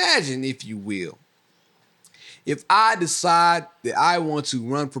functions. Imagine, if you will, if I decide that I want to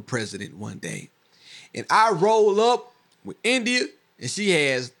run for president one day and I roll up with India and she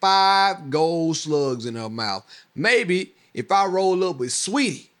has 5 gold slugs in her mouth. Maybe if I roll up with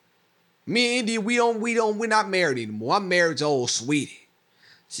Sweetie, me and India, we're not married anymore. I'm married to old Sweetie.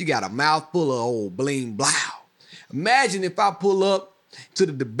 She got a mouthful of old bling blow. Imagine if I pull up to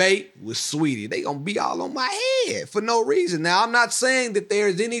the debate with Sweetie. They gonna be all on my head for no reason. Now, I'm not saying that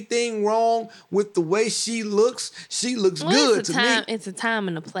there's anything wrong with the way she looks. She looks good to me. It's a time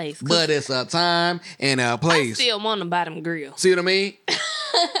and a place. But it's a time and a place. I still want a bottom grill. See what I mean?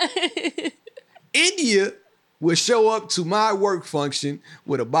 India will show up to my work function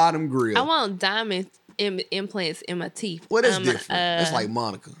with a bottom grill. I want diamond implants in my teeth. Well, that's different. That's like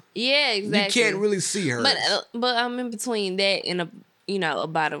Monica. Yeah, exactly. You can't really see her. But I'm in between that and a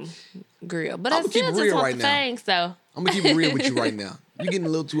bottom grill. But I I'ma still keep it just real want right the now. fangs, though. I'm going to keep it real with you right now. You're getting a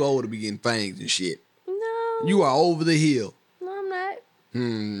little too old to be getting fangs and shit. No. You are over the hill. No, I'm not. Yeah.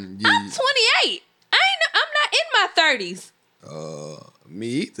 I'm 28. I'm not in my 30s. Me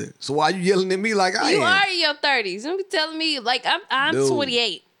either. So why you yelling at me like I am? You are in your 30s. Don't be telling me like I'm Dude,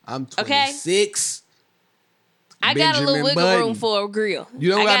 28. I'm 26. I got a little Benjamin wiggle Button. room for a grill.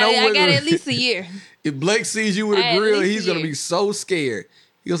 You don't got no wiggle I got room. at least a year. If Blake sees you with I a had at grill, least he's a gonna year. be so scared.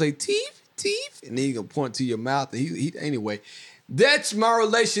 He's gonna say teeth, teeth, and then he's gonna point to your mouth. And he anyway. That's my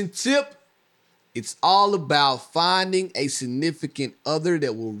relation tip. It's all about finding a significant other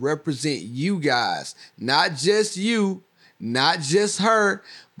that will represent you guys, not just you, not just her,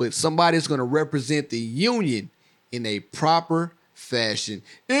 but somebody that's gonna represent the union in a proper fashion.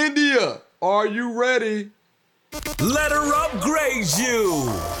 India, are you ready? Let her upgrade you.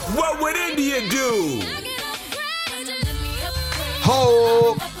 What would India do?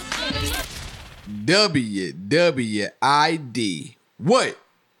 Ho WWID. What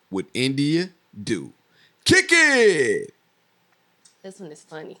would India do? Kick it. This one is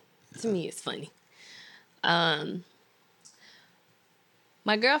funny. To me, it's funny. My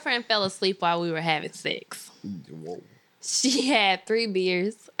girlfriend fell asleep while we were having sex. Whoa. She had 3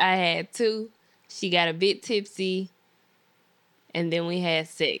 beers. I had 2. She got a bit tipsy. And then we had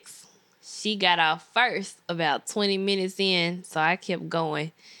sex. She got off first about 20 minutes in, so I kept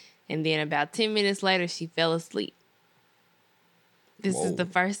going. And then about 10 minutes later, she fell asleep. This Whoa. is the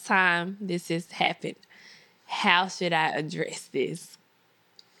first time this has happened. How should I address this?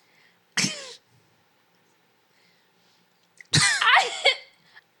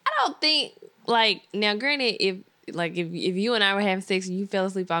 I don't think, like, now granted, if you and I were having sex and you fell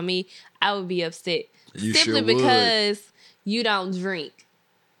asleep on me, I would be upset. You Simply sure would. because you don't drink.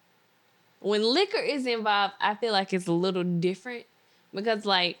 When liquor is involved, I feel like it's a little different. Because,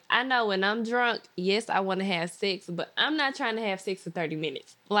 like, I know when I'm drunk, yes, I want to have sex, but I'm not trying to have sex for 30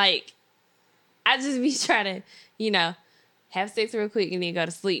 minutes. Like, I just be trying to, have sex real quick, and then go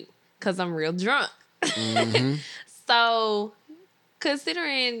to sleep because I'm real drunk. So,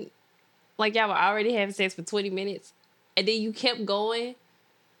 considering like y'all were already having sex for 20 minutes, and then you kept going,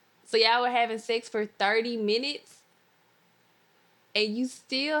 so y'all were having sex for 30 minutes, and you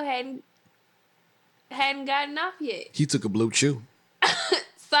still hadn't gotten off yet. He took a blue chew.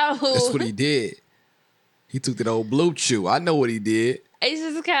 So That's what he did. He took that old blue chew. I know what he did. it's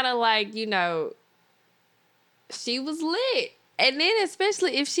just kind of like, she was lit. And then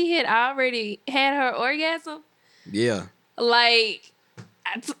especially if she had already had her orgasm, Yeah. like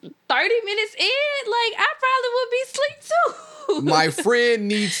 30 minutes in, like I probably would be asleep too. My friend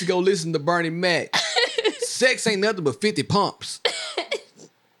needs to go listen to Bernie Mac. Sex ain't nothing but 50 pumps.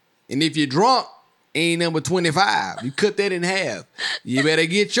 And if you're drunk, ain't number 25. You cut that in half. You better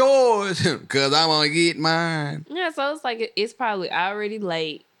get yours, because I'm going to get mine. Yeah, so it's like it's probably already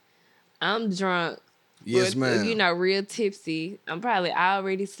late. I'm drunk. Yes, ma'am. Real tipsy. I'm probably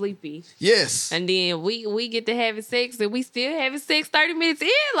already sleepy. Yes. And then we get to having sex, and we still having sex 30 minutes in.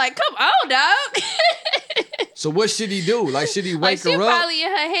 Like, come on, dog. So what should he do? Like, should he wake she her up? probably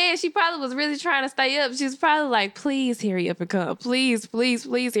in her head, she probably was really trying to stay up. She was probably like, please hurry up and come. Please, please,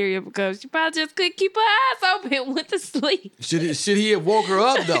 please hurry up and come. She probably just couldn't keep her eyes open and went to sleep. Should he have woke her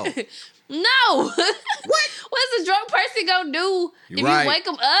up, though? No. What's a drunk person gonna do if Right. you wake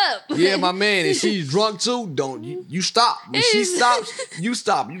them up? Yeah, my man. And she's drunk, too. Don't you stop. When she stops, you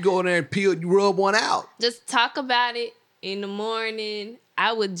stop. You go in there and peel, you rub one out. Just talk about it in the morning.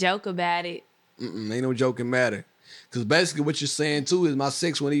 I would joke about it. Ain't no joking matter. Because basically what you're saying, too, is my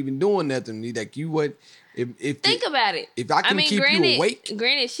sex wasn't even doing nothing. Like, you would... Think about it. If I can keep you awake...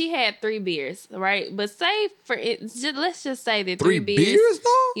 Granted, she had 3 beers, right? But say for it, let's just say that 3 beers,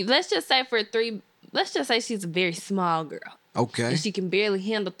 though? Let's just say for 3... Let's just say she's a very small girl. Okay. And she can barely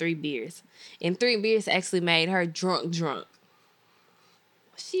handle 3 beers. And 3 beers actually made her drunk.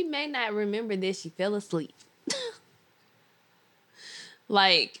 She may not remember that she fell asleep.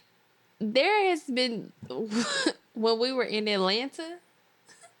 Like, there has been... When we were in Atlanta...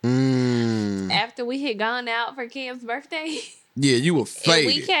 After we had gone out for Cam's birthday. Yeah, you were faded. And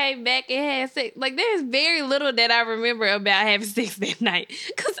we came back and had sex. Like, there's very little that I remember about having sex that night.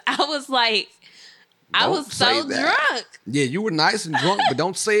 Because I was like, I Don't was so say that. drunk. Yeah, you were nice and drunk, but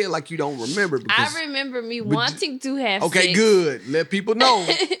don't say it like you don't remember. Because, I remember me wanting to have sex. okay, good. Let people know.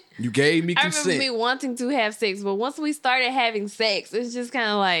 You gave me I consent. remember me wanting to have sex. But once we started having sex, it's just kind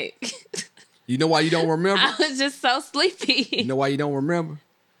of like... You know why you don't remember? I was just so sleepy. You know why you don't remember?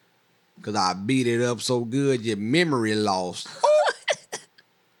 Because I beat it up so good, your memory lost.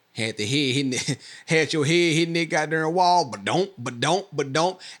 Had the head hitting it, had your head hitting that goddamn wall, but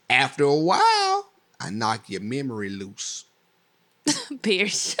don't. After a while, I knock your memory loose. Bear,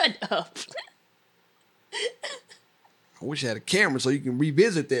 shut up. I wish I had a camera so you can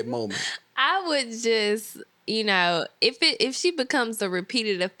revisit that moment. I would just, if she becomes a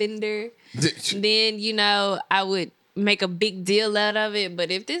repeated offender, then, I would make a big deal out of it. But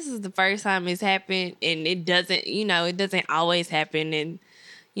if this is the first time it's happened and it doesn't always happen, and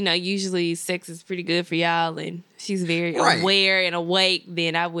usually sex is pretty good for y'all and she's very aware and awake,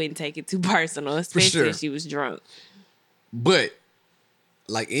 then I wouldn't take it too personal, especially if she was drunk. But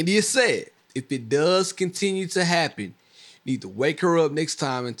like India said, if it does continue to happen, you need to wake her up next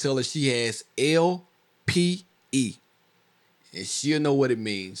time and tell her she has LPE. And she'll know what it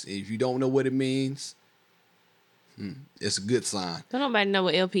means. And if you don't know what it means, it's a good sign. Don't nobody know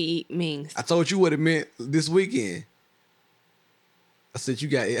what LPE means. I told you what it meant this weekend. I said you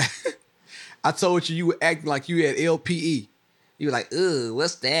got it. I told you were acting like you had LPE. You were like, ugh,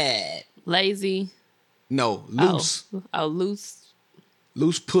 what's that? Lazy. No, loose. Oh, loose.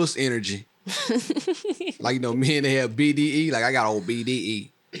 Loose puss energy. Like, men that have BDE. Like, I got old BDE.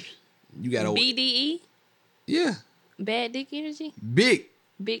 You got old... BDE? Yeah. Bad dick energy? Big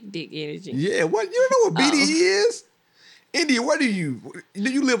dick energy. Yeah, what? You don't know what BDE is? India, where do you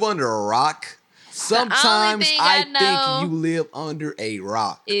live under a rock? Sometimes I think you live under a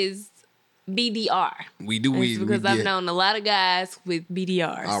rock. Is BDR. Because I've known a lot of guys with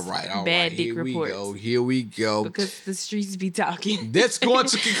BDRs. All right. Bad dick reports. Here we go. Because the streets be talking. That's going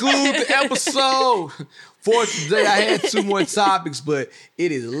to conclude the episode. For today, I had 2 more topics, but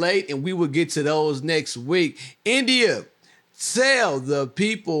it is late, and we will get to those next week. India, tell the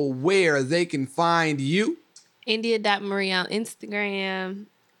people where they can find you. India.Marie on Instagram.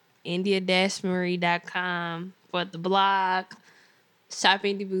 India-Marie.com for the blog.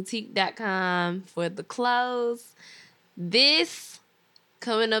 ShopIndieBoutique.com for the clothes. This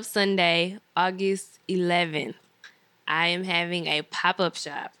coming up Sunday, August 11th, I am having a pop-up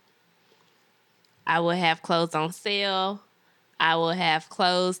shop. I will have clothes on sale I will have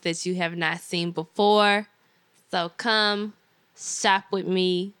clothes that you have not seen before. So come shop with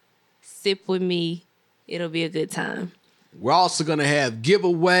me, sip with me. It'll be a good time. We're also going to have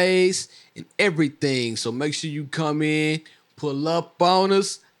giveaways and everything. So make sure you come in, pull up on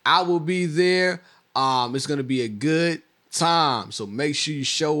us. I will be there. It's going to be a good time. So make sure you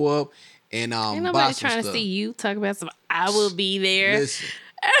show up and Ain't buy nobody some trying stuff. to see you talk about some. I will be there. Listen,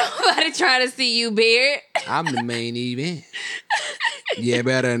 Ain't nobody trying to see you, Beard. I'm the main event. Yeah,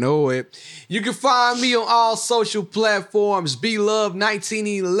 better know it. You can find me on all social platforms,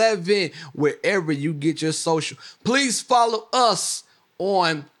 BeLove1911, wherever you get your social. Please follow us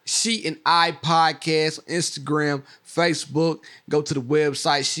on She and I Podcast on Instagram, Facebook. Go to the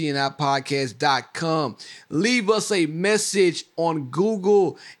website, sheandipodcast.com. Leave us a message on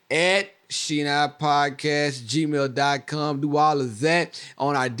Google at She and I Podcast, gmail.com. Do all of that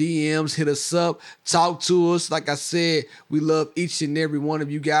on our DMs. Hit us up. Talk to us. Like I said, we love each and every one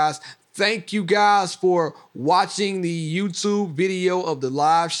of you guys. Thank you guys for watching the YouTube video of the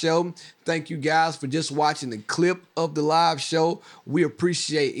live show. Thank you guys for just watching the clip of the live show. We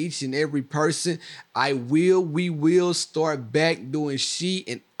appreciate each and every person. We will start back doing She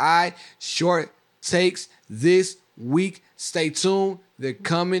and I short takes this week. Stay tuned. They're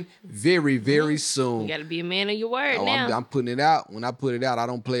coming very, very soon. You got to be a man of your word Oh, now. I'm putting it out. When I put it out, I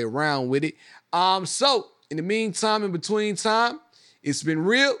don't play around with it. So in the meantime, in between time, it's been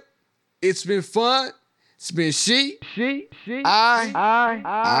real. It's been fun. It's been I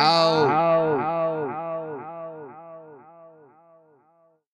out.